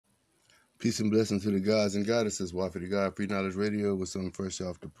Peace and blessings to the gods and goddesses. Wàfí the God, Pre-Knowledge Radio with something fresh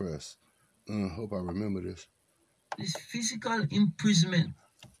off the press. Hope I remember this. This physical imprisonment,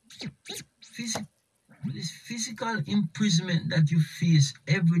 this physical imprisonment that you face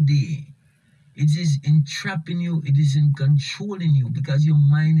every day, it is entrapping you, it is in controlling you because your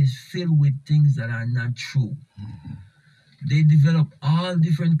mind is filled with things that are not true. They develop all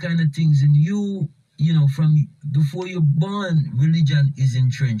different kind of things in you. You know, from before you're born, religion is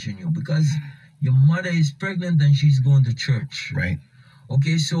entrenched in you because your mother is pregnant and she's going to church. Right.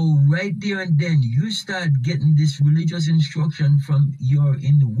 Okay, so right there and then you start getting this religious instruction from you're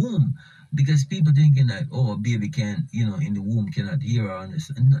in the womb because people thinking that, oh, a baby can't, you know, in the womb cannot hear or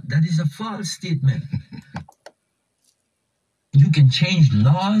understand. That is a false statement. You can change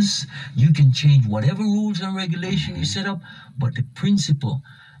laws, you can change whatever rules and regulation you set up, but the principle,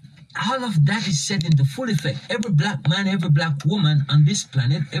 all of that is set into full effect. Every black man, every black woman on this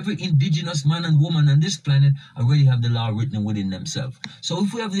planet, every indigenous man and woman on this planet already have the law written within themselves. So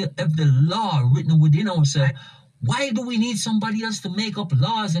if we have the law written within ourselves, why do we need somebody else to make up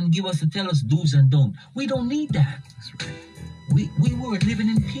laws and give us to tell us do's and don'ts? We don't need that. That's right. We were living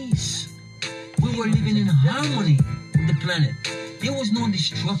in peace. We were living in harmony with the planet. There was no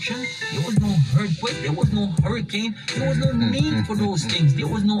destruction, there was no earthquake, there was no hurricane, there was no need for those things, there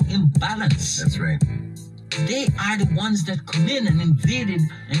was no imbalance. That's right. They are the ones that come in and invaded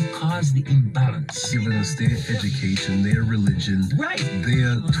and caused the imbalance. Giving us their education, their religion, right,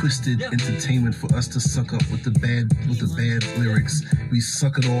 their twisted entertainment for us to suck up with the bad lyrics. We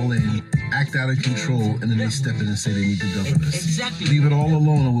suck it all in, act out of control, and then they step in and say they need to govern us. Exactly. Leave it all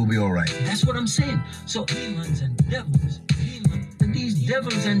alone and we'll be all right. That's what I'm saying. So demons and devils, these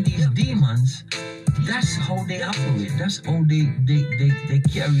devils and these demons, that's how they operate. That's how they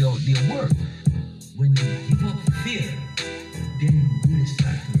carry out their work. When you give up fear, then you really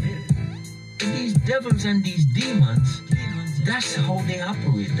start to live. And these devils and these demons, that's how they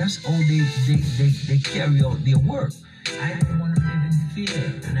operate. That's how they carry out their work. I don't want to live in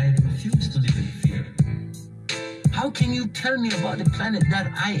fear, and I refuse to live in fear. How can you tell me about the planet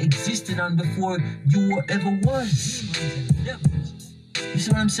that I existed on before you ever was? You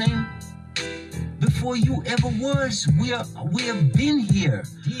see what I'm saying? Before you ever was, we have been here.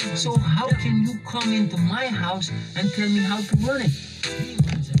 So how can you come into my house and tell me how to run it?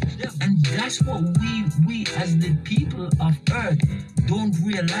 And that's what we as the people of Earth don't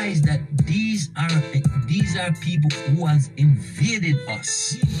realize, that these are people who has invaded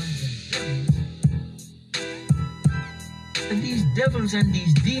us. And these devils and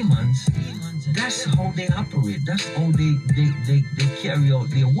these demons, that's how they operate. That's how they carry out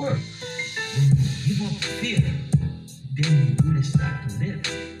their work. When you give up fear, then you really start to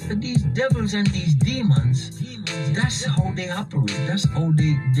live. And these devils and these demons, that's how they operate. That's how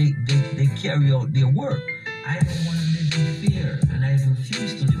they carry out their work. I don't want to live in fear, and I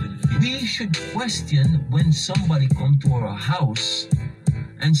refuse to live in fear. We should question when somebody come to our house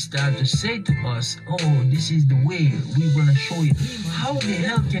and start to say to us, oh, this is the way, we're going to show you. How the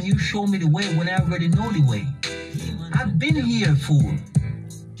hell can you show me the way when I already know the way? I've been here, fool.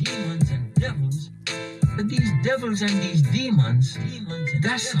 Demons and devils, but these devils and these demons,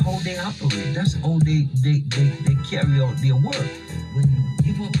 that's how they operate. That's how they carry out their work. When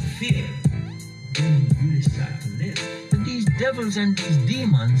you give up fear, then you really start to live. But these devils and these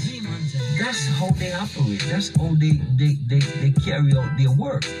demons, that's how they operate. That's how they carry out their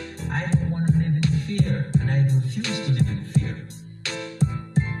work. I don't want to live in fear, and I refuse to live in fear.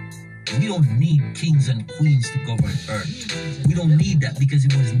 We don't need kings and queens to govern earth. We don't need that because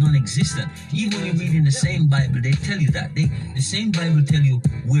it was non-existent. Even when you read in the same Bible, they tell you that. The same Bible tell you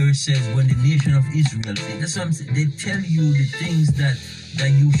where it says when the nation of Israel, that's what I'm saying. They tell you the things that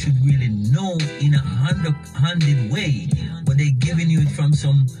you should really know in a handed way, but they're giving you it from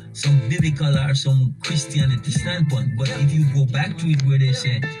some biblical or some Christianity standpoint. But if you go back to it where they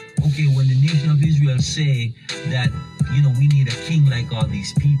say, okay, when the nation of Israel say that, you know, we need a king like all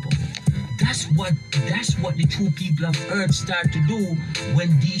these people, that's what the true people of earth start to do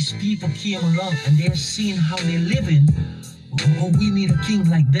when these people came along and they're seeing how they're living. Oh, we need a king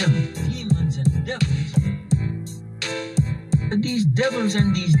like them. Demons and devils. But these devils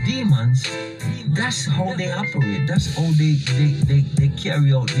and these demons, that's how they operate. That's how they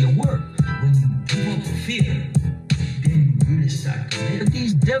carry out their work. When you give up fear, then you really start to live. But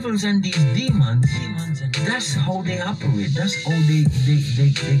these devils and these demons, that's how they operate. That's how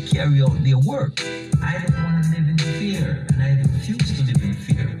they carry out their work. I don't want to live in fear, and I refuse to live in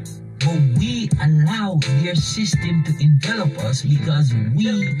fear. But we allow their system to envelop us because we,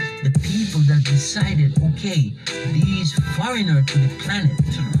 the people that decided, okay, these foreigners to the planet,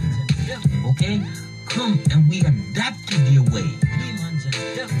 okay, come and we adapt to their way. Demons and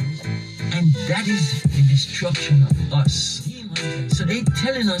devils. And that is the destruction of us. So they're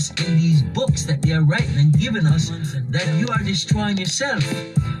telling us in these books that they are writing and giving us that you are destroying yourself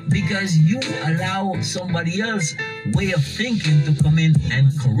because you allow somebody else's way of thinking to come in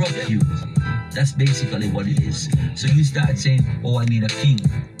and corrupt you. That's basically what it is. So you start saying, oh, I need a king.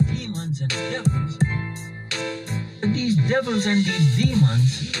 Demons and devils. These devils and these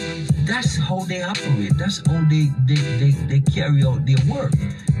demons, that's how they operate. That's how they carry out their work.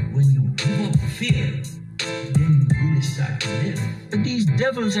 When you give up fear, then you really start to live. But these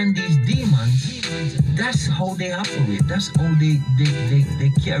devils and these demons, that's how they operate. That's how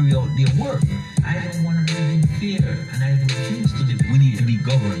they carry out their work. I don't want to live in fear, and I refuse to live. We need to be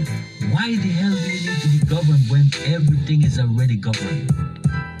governed. Why the hell do we need to be governed when everything is already governed?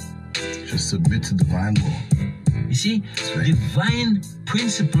 Just submit to divine law. You see, right. Divine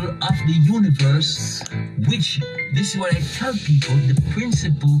principle of the universe, which, this is what I tell people, the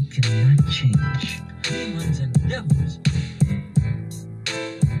principle cannot change. Demons and devils.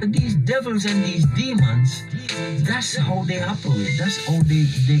 But these devils and these demons, that's how they operate. That's how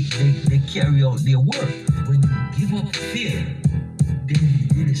they carry out their work. When you give up fear, then you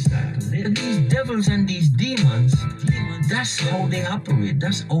really start to live. But these devils and these demons, that's how they operate.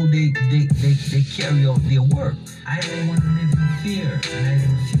 That's how they carry out their work. I don't want to live in fear, and I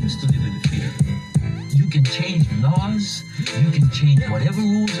refuse to live in fear. You can change laws, you can change whatever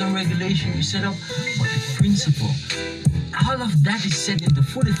rules and regulations you set up, but the principle, all of that is set into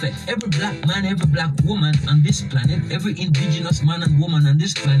full effect. Every black man, every black woman on this planet, every indigenous man and woman on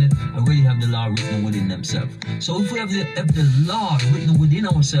this planet already have the law written within themselves. So if we have the law written within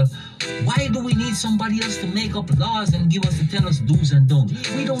ourselves, why do we need somebody else to make up laws and give us to tell us do's and don'ts?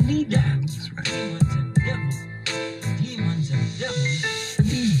 We don't need that. That's right. Demons and devils.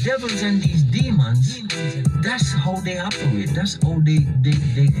 These devils and these demons, that's how they operate. That's how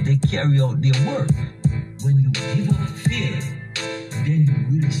they carry out their work. When you give up fear, then you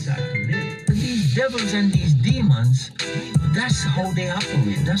really start to live. These devils and these demons, that's how they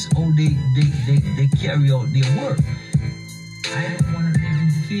operate. That's how they carry out their work. I don't want to live in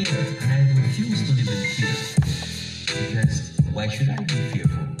fear, and I refuse to live in fear. Because why should I be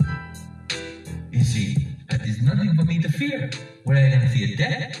fearful? You see, there's nothing for me to fear. What I don't fear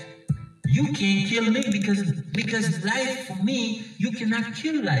death. You can't kill me because life for me, you cannot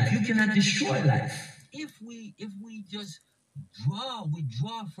kill life. You cannot destroy life. If we just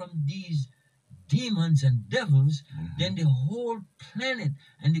withdraw from these demons and devils, then the whole planet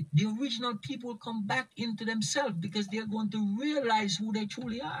and the original people come back into themselves because they're going to realize who they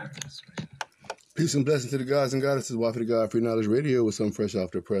truly are. Peace and blessings to the gods and goddesses. Wàfí the God, Free Knowledge Radio with something fresh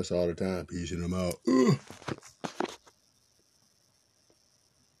off the press all the time. Peace and them out.